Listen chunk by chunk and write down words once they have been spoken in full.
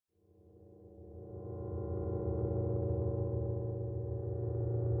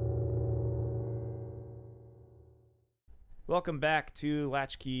Welcome back to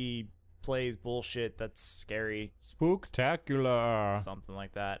Latchkey Plays Bullshit That's Scary. Spooktacular. Something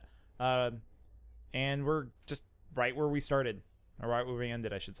like that. And we're just right where we started. Or right where we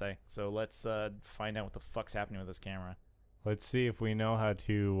ended, I should say. So let's find out what the fuck's happening with this camera. Let's see if we know how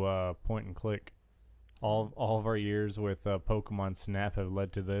to point and click. All of our years with Pokemon Snap have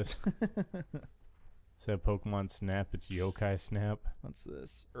led to this. Instead of Pokemon Snap, it's Yokai Snap. What's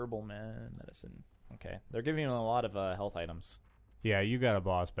this? Herbal medicine. Okay. They're giving you a lot of health items. Yeah, you got a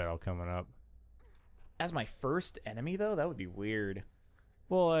boss battle coming up. As my first enemy, though? That would be weird.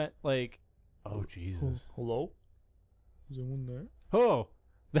 Well, like... Oh, Jesus. Hello? Is anyone there? Oh!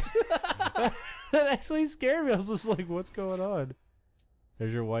 That actually scared me. I was just like, what's going on?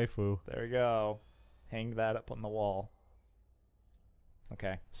 There's your waifu. There we go. Hang that up on the wall.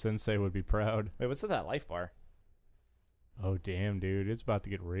 Okay. Sensei would be proud. Wait, what's that life bar? Oh, damn, dude. It's about to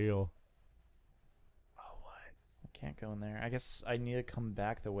get real. Oh, what? I can't go in there. I guess I need to come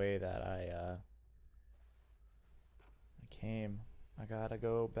back the way that I came. I gotta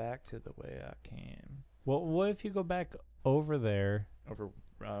go back to the way I came. Well, what if you go back over there?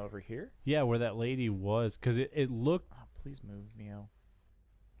 Over here? Yeah, where that lady was. Because it looked... Oh, please move, Mio.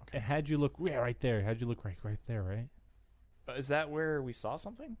 Okay. How'd you look? Yeah, right there. How'd you look right there, right? Is that where we saw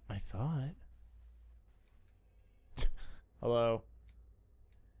something? I thought. Hello.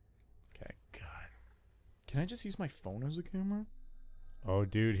 Okay. God. Can I just use my phone as a camera? Oh,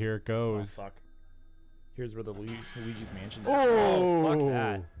 dude, here it goes. Oh, fuck. Here's where the Luigi's Mansion is. Oh, fuck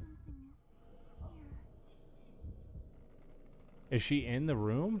that. Is she in the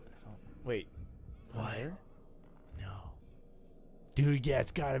room? Oh, wait. What? No. Dude, yeah,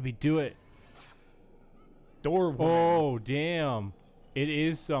 it's gotta be. Do it. Door woman. Oh, damn. It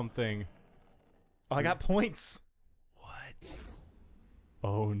is something. Oh, I got points. What?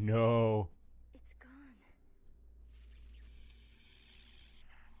 Oh, no. It's gone.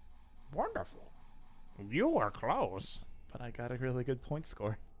 Wonderful. You were close. But I got a really good point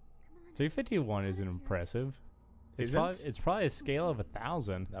score. 351 isn't impressive. It's probably a scale of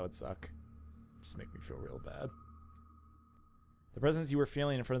 1,000. That would suck. Just make me feel real bad. The presence you were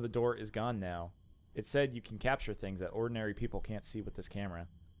feeling in front of the door is gone now. It said you can capture things that ordinary people can't see with this camera.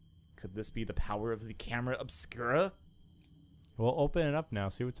 Could this be the power of the Camera Obscura? Well, open it up now.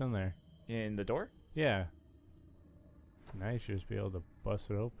 See what's in there. In the door? Yeah. Nice, just be able to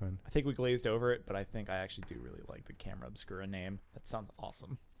bust it open. I think we glazed over it, but I think I actually do really like the Camera Obscura name. That sounds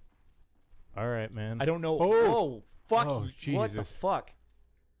awesome. All right, man. I don't know. Oh, oh fuck! Oh, what the Jesus. fuck?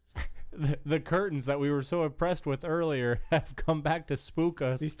 The curtains that we were so impressed with earlier have come back to spook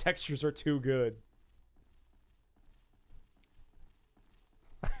us. These textures are too good.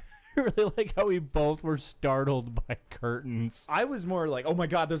 I really like how we both were startled by curtains. I was more like, oh my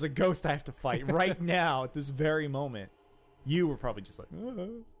god, there's a ghost I have to fight right now at this very moment. You were probably just like,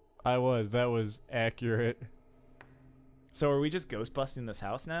 I was. That was accurate. So are we just ghost busting this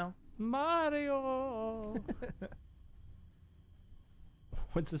house now? Mario.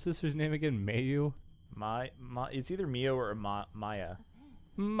 What's the sister's name again? Mayu? It's either Mio or Maya.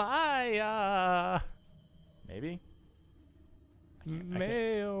 Maya. Maybe?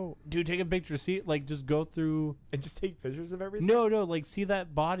 Mayo. Dude, take a picture. See, like, just go through. And just take pictures of everything? No, like, see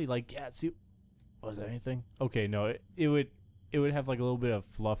that body. Like, yeah, see. Was that anything? Okay, no, it would have, like, a little bit of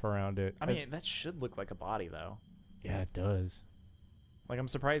fluff around it. I mean, that should look like a body, though. Yeah, it does. Like, I'm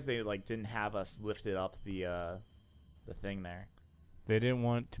surprised they, like, didn't have us lifted up the thing there. They didn't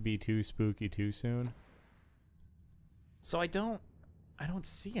want to be too spooky too soon. So I don't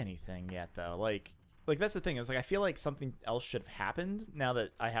see anything yet, though. Like that's the thing, is like I feel like something else should have happened now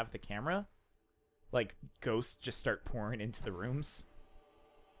that I have the camera. Like ghosts just start pouring into the rooms.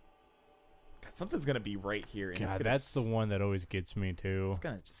 God, something's gonna be right here. And God, that's the one that always gets me too. It's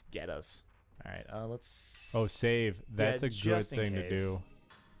gonna just get us. All right, let's. Oh, save. That's a good thing to do. case.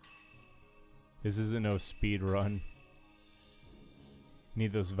 This isn't no speed run.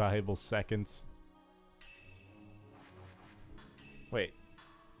 Need those valuable seconds. Wait.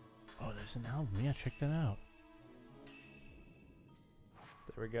 Oh, there's an album. Yeah, check that out.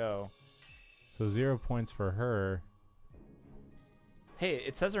 There we go. So 0 points for her. Hey,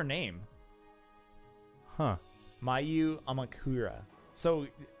 it says her name. Huh. Mayu Amakura. So,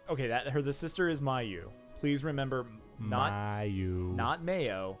 okay, the sister is Mayu. Please remember, Mayu. not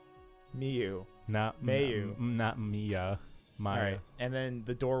Mayo, Miyu. Not Mayu. Not Mia. Maya. All right, and then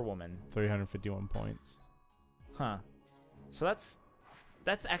the door woman. 351 points. Huh. So that's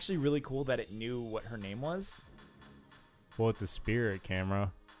actually really cool that it knew what her name was. Well, it's a spirit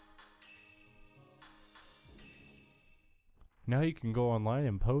camera. Now you can go online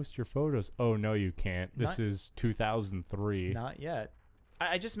and post your photos. Oh, no, you can't. This is 2003. Not yet.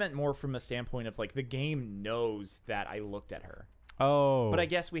 I just meant more from a standpoint of, like, the game knows that I looked at her. Oh. But I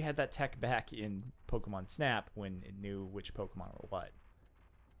guess we had that tech back in Pokemon Snap when it knew which Pokemon were what.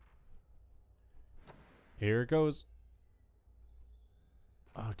 Here it goes.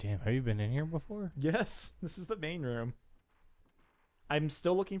 Oh, damn. Have you been in here before? Yes, this is the main room. I'm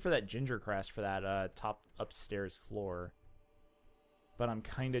still looking for that ginger crest for that top upstairs floor. But I'm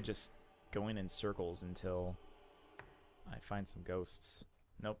kind of just going in circles until I find some ghosts.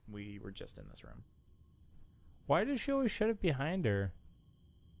 Nope, we were just in this room. Why does she always shut it behind her?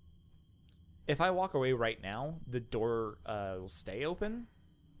 If I walk away right now, the door will stay open.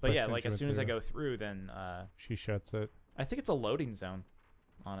 But yeah, like as soon as I go through, then she shuts it. I think it's a loading zone,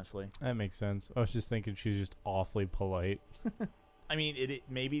 honestly. That makes sense. I was just thinking she's just awfully polite. I mean,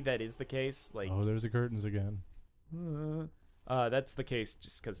 maybe that is the case. Like, oh, there's the curtains again. That's the case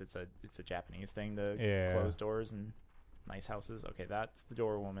just because it's a Japanese thing to close doors and nice houses. Okay, that's the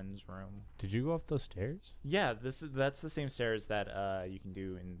door woman's room. Did you go up those stairs? Yeah, that's the same stairs that you can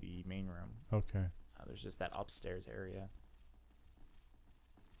do in the main room. Okay. There's just that upstairs area.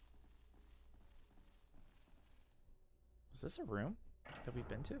 Was this a room that we've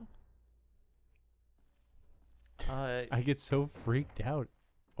been to? I get so freaked out.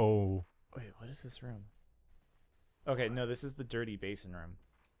 Oh. Wait, what is this room? Okay, no, this is the dirty basin room.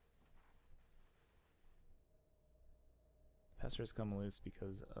 Pests come loose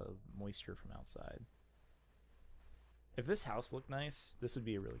because of moisture from outside. If this house looked nice, this would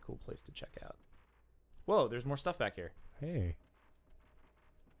be a really cool place to check out. Whoa, there's more stuff back here. Hey.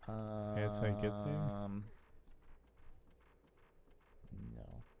 That's how you get there?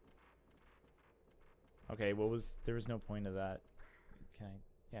 No. Okay, there was no point of that. Can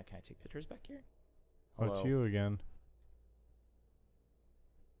I take pictures back here? Hello? What's you again?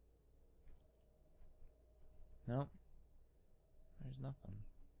 Nope. There's nothing.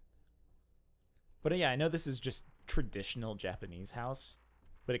 But yeah, I know this is just traditional Japanese house,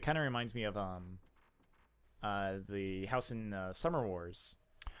 but it kind of reminds me of the house in Summer Wars.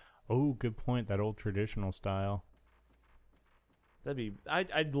 Oh, good point. That old traditional style.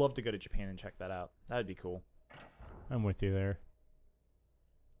 I'd love to go to Japan and check that out. That'd be cool. I'm with you there.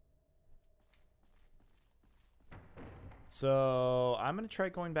 So I'm gonna try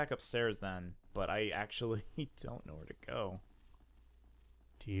going back upstairs then, but I actually don't know where to go.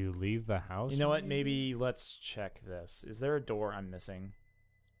 Do you leave the house? You know what? Maybe let's check this. Is there a door I'm missing?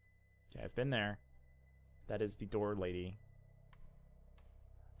 Okay, I've been there. That is the door lady.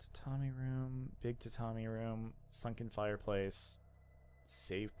 Tatami room, big tatami room, sunken fireplace,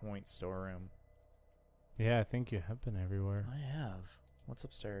 save point storeroom. Yeah, I think you have been everywhere. I have. What's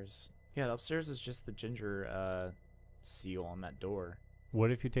upstairs? Yeah, upstairs is just the ginger seal on that door. What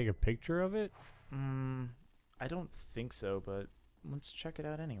if you take a picture of it? I don't think so, but let's check it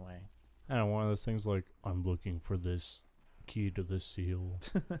out anyway. I don't know, one of those things like, I'm looking for this key to this seal.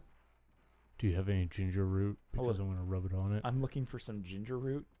 Do you have any ginger root? Because I'm going to rub it on it. I'm looking for some ginger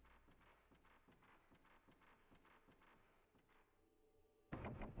root.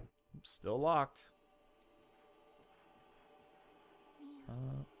 Still locked.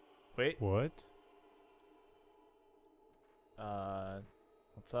 Wait. What?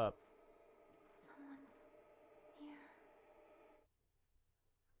 What's up? Someone's here.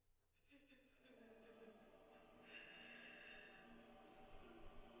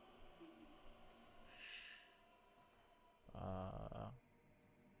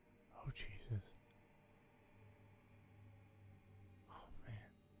 Oh, Jesus. Oh,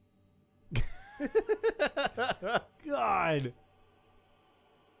 man. God.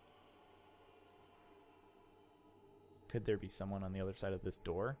 Could there be someone on the other side of this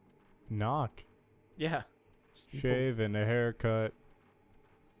door? Knock. Yeah. Shave and a haircut.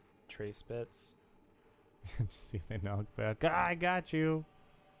 Trace bits. See if they knock back. Ah, I got you.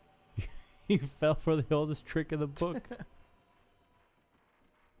 You fell for the oldest trick in the book.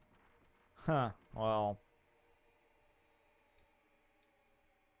 Huh. Well,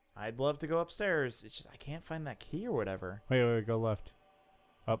 I'd love to go upstairs. It's just I can't find that key or whatever. Wait, go left.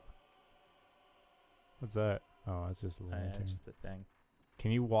 Up. What's that? Oh, that's just a lantern. Just a thing.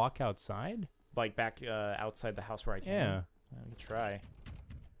 Can you walk outside? Like back outside the house where I came? Yeah. Let me try.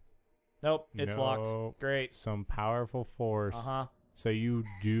 Nope, it's locked. Great. Some powerful force. Uh-huh. So you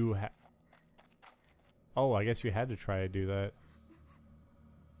do have... Oh, I guess you had to try to do that.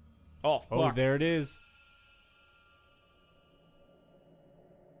 Oh, fuck. Oh, there it is.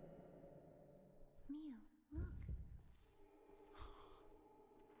 Mio, look.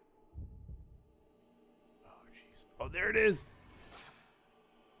 Oh, jeez. Oh, there it is.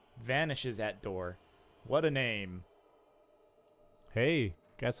 Vanishes at door. What a name. Hey,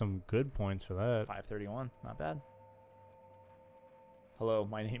 got some good points for that. 531. Not bad. Hello,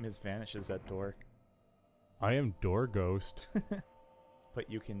 my name is Vanishes at door. I am Door Ghost. But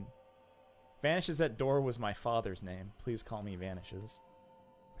you can... Vanishes at door was my father's name. Please call me Vanishes.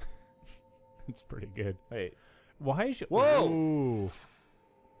 It's pretty good. Wait. Why is Whoa! Ooh.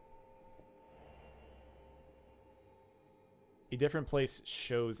 A different place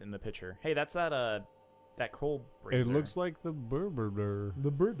shows in the picture. Hey, that's that coal It brazier. looks like the Burberder.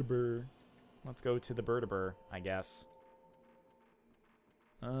 The Bird-a-Burr. Let's go to the Bird-a-Burr, I guess.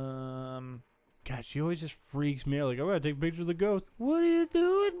 God, she always just freaks me out. Like, I'm gonna take pictures of the ghost. What are you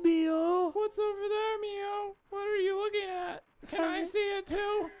doing, Mio? What's over there, Mio? What are you looking at? Can I see it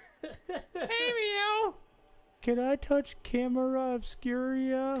too? Hey, Mio! Can I touch Camera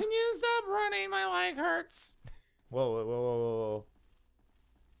Obscura? Can you stop running? My leg hurts. Whoa, whoa, whoa, whoa,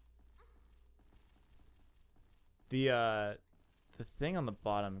 whoa. The thing on the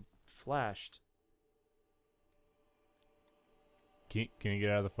bottom flashed. Can you get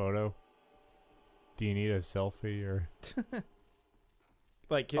out of the photo? Do you need a selfie or?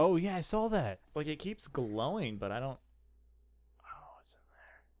 Like, Oh yeah, I saw that. like it keeps glowing, but I don't. Oh, what's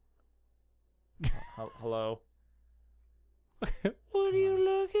in Hello, there? What are you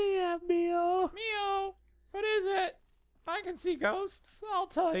looking at, Mio? Mio. What is it? I can see ghosts. I'll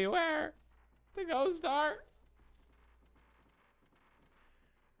tell you where. The ghosts are.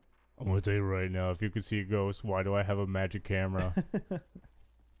 I'm gonna tell you right now. If you could see a ghost, why do I have a magic camera?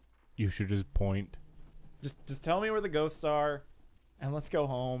 You should just point. Just tell me where the ghosts are, and let's go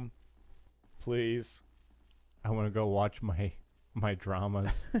home, please. I want to go watch my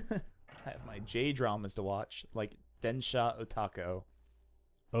dramas. I have my J dramas to watch, like Densha Otako.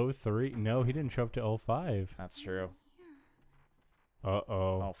 03? No, he didn't show up to 05. That's true. Uh-oh.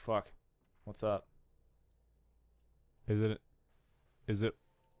 Oh fuck, what's up? Is it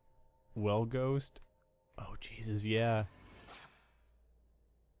Well Ghost? Oh Jesus, yeah.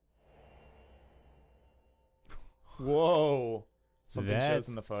 Whoa! Something That's shows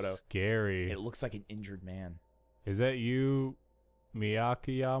in the photo. Scary. It looks like an injured man. Is that you,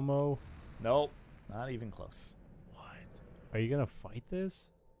 Miyakiyamo? Nope, not even close. What? Are you gonna fight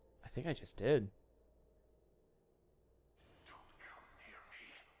this? I think I just did.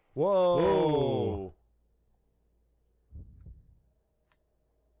 Whoa! Whoa.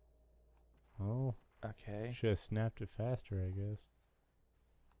 Oh, Okay. should have snapped it faster, I guess.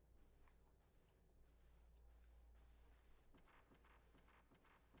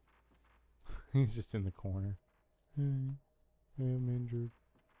 He's just in the corner. Hey, I am injured.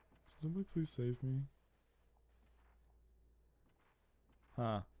 Somebody please save me.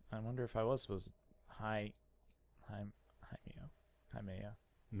 Huh. I wonder if I was supposed to... Hi, Mio. Hi, Maya.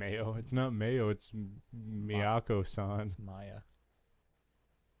 Mayo? It's not Mayo, it's Miyako-san. It's Maya.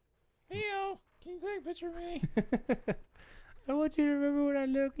 Mio, can you take a picture of me? I want you to remember what I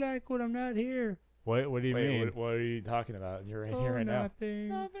look like when I'm not here. What do you mean? What are you talking about? You're right here right nothing.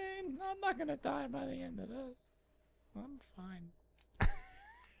 now. Nothing. I'm not gonna die by the end of this. I'm fine.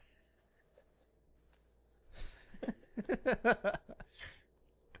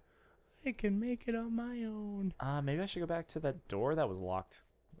 I can make it on my own. Maybe I should go back to that door that was locked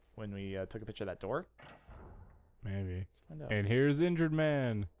when we took a picture of that door. Maybe. Let's find out. And here's Injured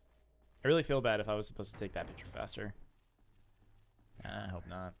Man. I really feel bad if I was supposed to take that picture faster. I hope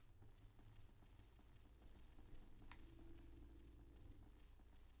not.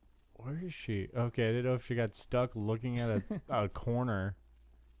 Where is she? Okay, I didn't know if she got stuck looking at a corner.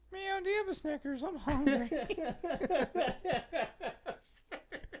 Mio, do you have a Snickers? I'm hungry.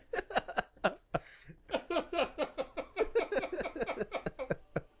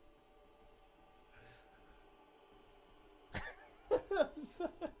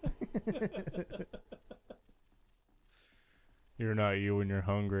 You're not you when you're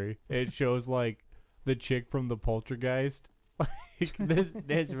hungry. It shows like the chick from the Poltergeist. Like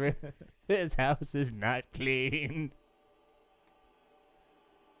this house is not clean.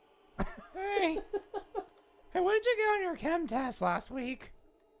 Hey, what did you get on your chem test last week?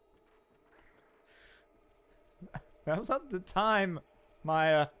 Now's not the time,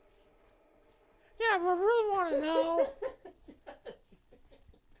 Maya. Yeah, but I really want to know.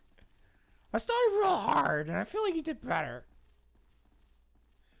 I started real hard, and I feel like you did better.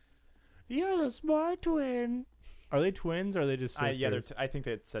 You're the smart twin. Are they twins or are they just sisters? Yeah, I think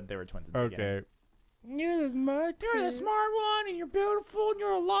they said they were twins at the beginning. Okay. You're the smart twin. You're the smart one, and you're beautiful, and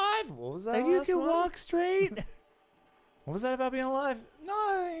you're alive. What was that? And you last can one? walk straight. What was that about being alive?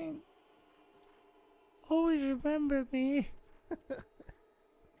 Nothing. always remember me.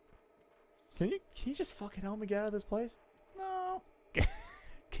 Can you just fucking help me get out of this place? No.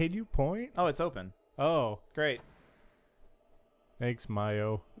 Can you point? Oh, it's open. Oh, Great. thanks,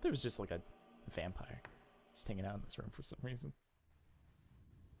 Mayo. There was just like a vampire just hanging out in this room for some reason.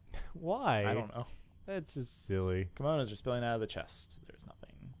 Why? I don't know. That's just silly. Kimonos are spilling out of the chest. There's nothing.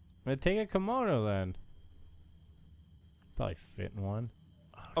 I'm gonna take a kimono then. Probably fit in one.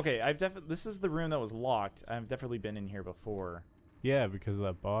 Okay, this is the room that was locked. I've definitely been in here before. Yeah, because of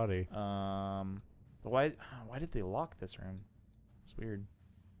that body. Why did they lock this room? It's weird.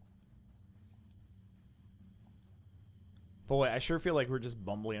 Boy, I sure feel like we're just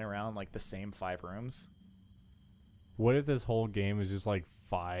bumbling around like the same 5 rooms. What if this whole game is just like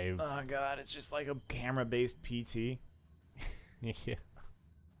 5? Oh god, it's just like a camera-based PT. Yeah.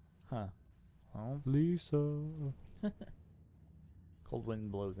 Huh. Well, Lisa. cold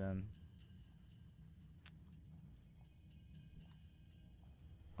wind blows in.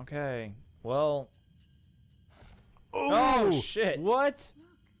 Okay. Well. Oh shit! What?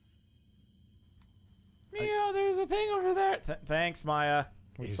 Mio, there's a thing over there. Thanks, Maya.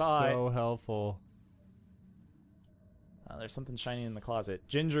 We You're saw so helpful. There's something shining in the closet.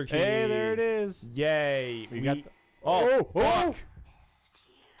 Ginger key. Hey, there it is. Yay! We got. Oh, Oh! fuck!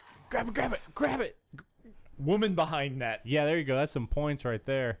 Grab it! Grab it! Grab it! Woman behind that. Yeah, there you go. That's some points right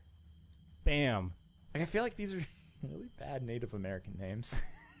there. Bam. Like, I feel like these are really bad Native American names.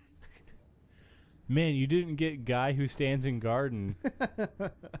 Man, you didn't get guy who stands in garden.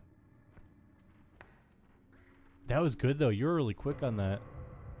 That was good though. You were really quick on that.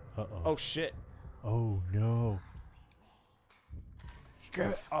 Uh-oh. Oh shit! Oh no.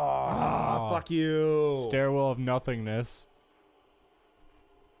 Grab it! Oh, fuck you! Stairwell of nothingness.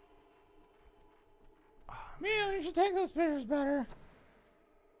 Mio, you should take those pictures better.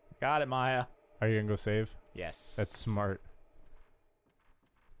 Got it, Maya. Are you gonna go save? Yes. That's smart.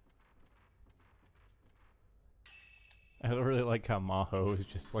 I really like how Maho is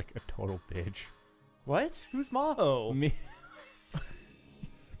just like a total bitch. What? Who's Maho? Me.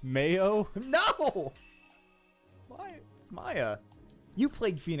 Mayo? No! It's Maya. You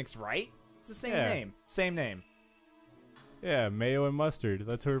played Phoenix, right? It's the same Yeah. name. Same name. Yeah, mayo and mustard.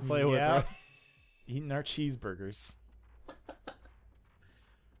 That's who we're playing with. Yeah. Right? Eating our cheeseburgers.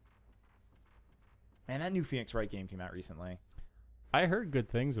 Man, that new Phoenix Wright game came out recently. I heard good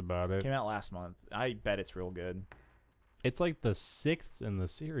things about it. Came out last month. I bet it's real good. It's like the 6th in the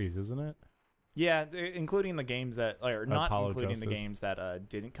series, isn't it? Yeah, including the games that, or not Apollo including the Justice. games that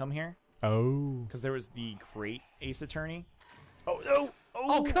didn't come here. Oh. Because there was the great Ace Attorney. Oh, no.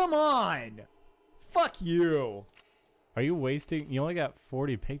 Oh, come on! Fuck you! Are you wasting? You only got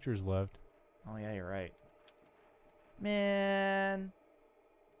 40 pictures left. Oh, yeah, you're right. Man.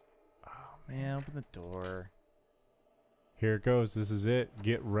 Oh, man, open the door. Here it goes. This is it.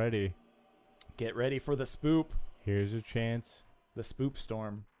 Get ready. Get ready for the spoop. Here's your chance. The spoop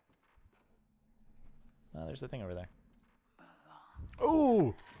storm. Oh, there's the thing over there.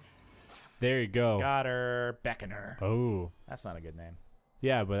 Ooh. There you go. Got her. Beckoner. Oh. That's not a good name.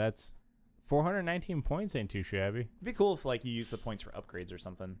 Yeah, but that's 419 points ain't too shabby. It'd be cool if like you use the points for upgrades or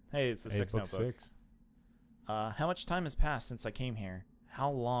something. Hey, it's the sixth book notebook. 6. How much time has passed since I came here? How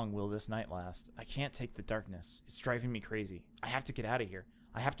long will this night last? I can't take the darkness. It's driving me crazy. I have to get out of here.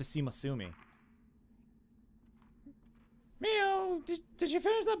 I have to see Masumi. Mio, did you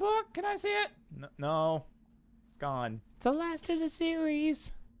finish that book? Can I see it? No. It's gone. It's the last of the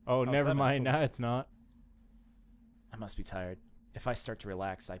series. Oh, never 7. mind. Now it's not. I must be tired. If I start to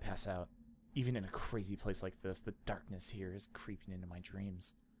relax, I pass out. Even in a crazy place like this, the darkness here is creeping into my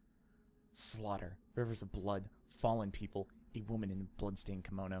dreams. Slaughter, rivers of blood, fallen people, a woman in a bloodstained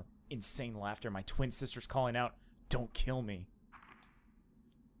kimono, insane laughter, my twin sisters calling out, "Don't kill me."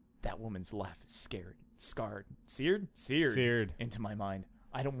 That woman's laugh is scarred, seared into my mind.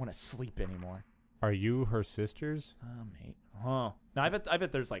 I don't want to sleep anymore. Are you her sisters? Mate. Huh. No, I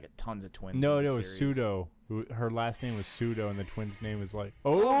bet there's like tons of twins. No, in no, this it was series. Pseudo. Her last name was Pseudo, and the twins' name was like.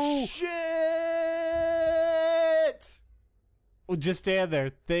 Oh shit! Well, just stand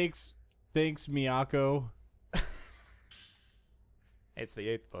there. Thanks, Miyako. It's the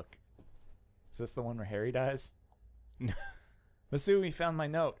 8th book. Is this the one where Harry dies? Masumi found my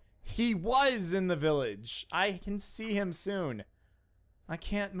note. He was in the village. I can see him soon. I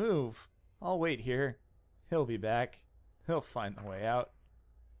can't move. I'll wait here. He'll be back. He'll find the way out.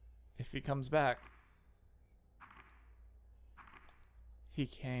 If he comes back. He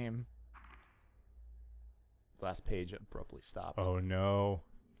came. Last page abruptly stopped. Oh no.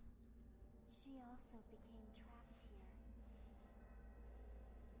 She also became trapped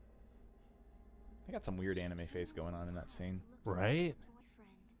here. I got some weird anime face going on in that scene. Right? Boyfriend.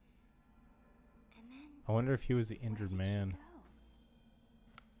 And then I wonder if he was the injured man.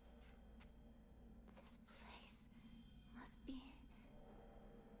 this place must be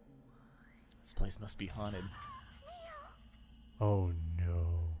This place must be haunted. Oh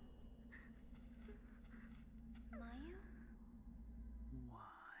no.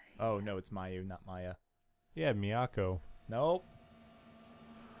 Mayu? Oh no, it's Mayu, not Maya. Yeah, Miyako. Nope.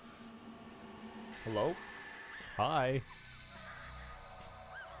 Hello? Hi.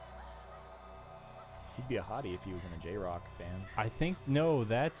 He'd be a hottie if he was in a J-Rock band. I think no,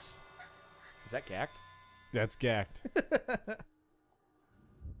 that's Is that Gacked? gacked.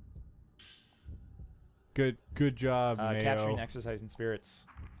 Good job, Mayo. Capturing, exercising spirits.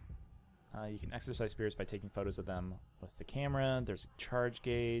 You can exercise spirits by taking photos of them with the camera. There's a charge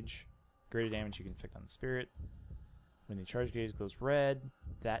gauge. Greater damage you can inflict on the spirit. When the charge gauge goes red,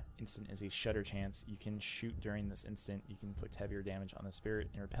 that instant is a shutter chance. You can shoot during this instant. You can inflict heavier damage on the spirit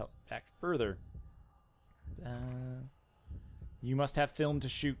and repel it back further. You must have film to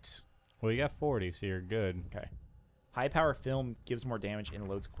shoot. Well, you got 40, so you're good. Okay. High power film gives more damage and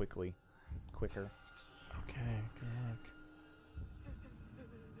loads quicker. Okay, good luck.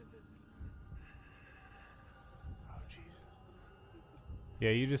 Oh, Jesus.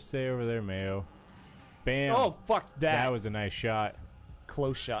 Yeah, you just stay over there, Mayo. Bam. Oh, fuck that. That was a nice shot.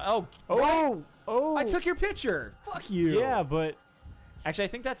 Close shot. Oh, Oh! I took your picture. Fuck you. Yeah, but... Actually, I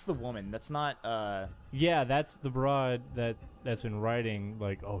think that's the woman. That's not, Yeah, that's the broad that's been writing,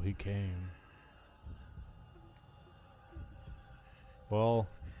 like, oh, he came. Well...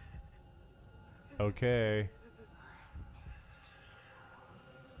 Okay.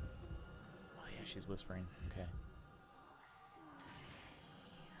 Oh, yeah, she's whispering. Okay.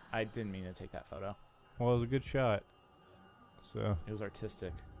 I didn't mean to take that photo. Well, it was a good shot. So, It was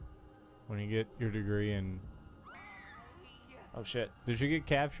artistic. when you get your degree in... Oh, shit. Did you get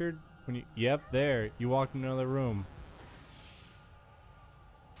captured? When you... Yep, there. You walked in another room.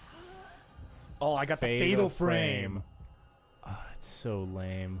 Oh, I got the fatal frame. Oh, it's so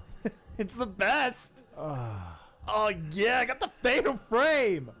lame. It's the best. Ah. Oh, yeah, I got the fatal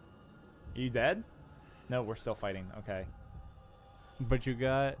frame. Are you dead? No, we're still fighting. Okay. But you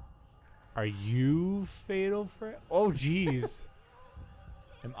got... Are you fatal frame? Oh, jeez.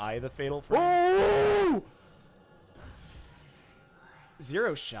 Am I the fatal frame? Oh!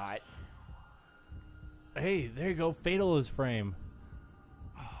 Zero shot. Hey, there you go. Fatal is frame.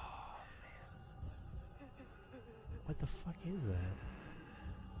 Oh, man. What the fuck is that?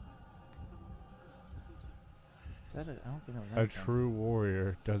 Is that I don't think that was A anything. true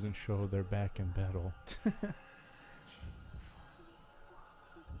warrior doesn't show their back in battle.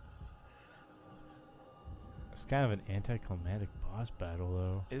 It's kind of an anticlimactic boss battle,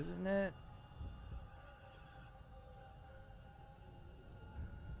 though. Isn't it?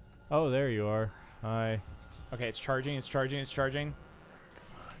 Oh, there you are. Hi. Okay, it's charging, it's charging, it's charging.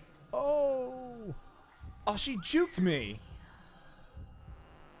 Oh! Oh, she juked me.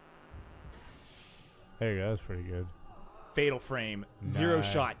 There you go. That's pretty good. Fatal frame. Zero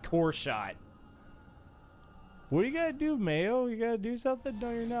Nice. shot. Core shot. What do you gotta do, Mayo? You gotta do something?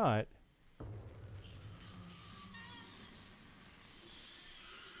 No, you're not.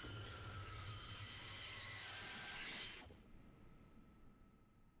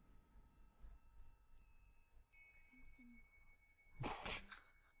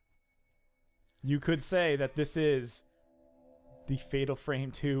 You could say that this is the Fatal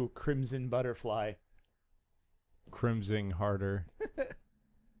Frame 2 Crimson Butterfly. Crimson harder.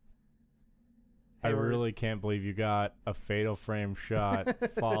 I Hey, we're- really can't believe you got a fatal frame shot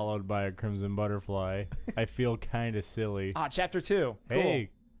followed by a crimson butterfly. I feel kind of silly. Ah, chapter 2. Cool.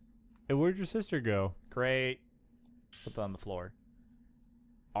 Hey, where'd your sister go? Great. Something on the floor.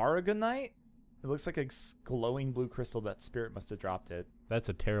 Aragonite? It looks like a glowing blue crystal. That spirit must have dropped it. That's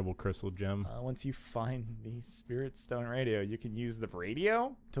a terrible crystal gem. Once you find the Spirit Stone radio, you can use the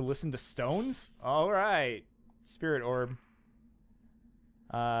radio to listen to stones? Alright. Spirit Orb.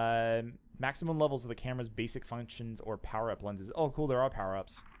 Maximum levels of the camera's basic functions or power-up lenses. Oh, cool, there are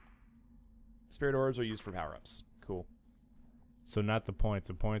power-ups. Spirit Orbs are used for power-ups. Cool. So not the points.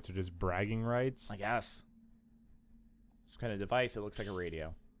 The points are just bragging rights. I guess. Some kind of device. It looks like a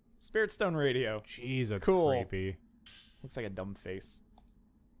radio. Spirit Stone radio. Jeez, that's Cool. creepy. Looks like a dumb face.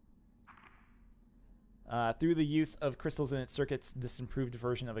 Through the use of crystals in its circuits, this improved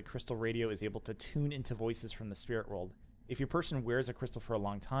version of a crystal radio is able to tune into voices from the spirit world. If your person wears a crystal for a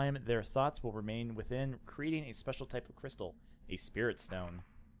long time, their thoughts will remain within, creating a special type of crystal, a spirit stone.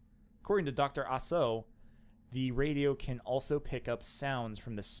 According to Dr. Aso, The radio can also pick up sounds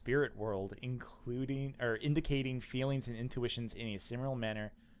from the spirit world, including or indicating feelings and intuitions in a similar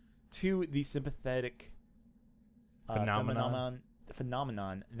manner to the sympathetic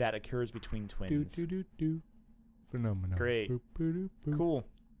phenomenon that occurs between twins. Phenomenon. Great. Cool.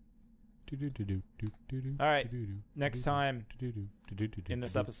 All right. Next time in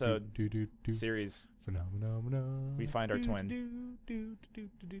this episode series, we find our twin.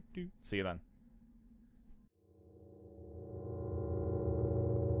 See you then.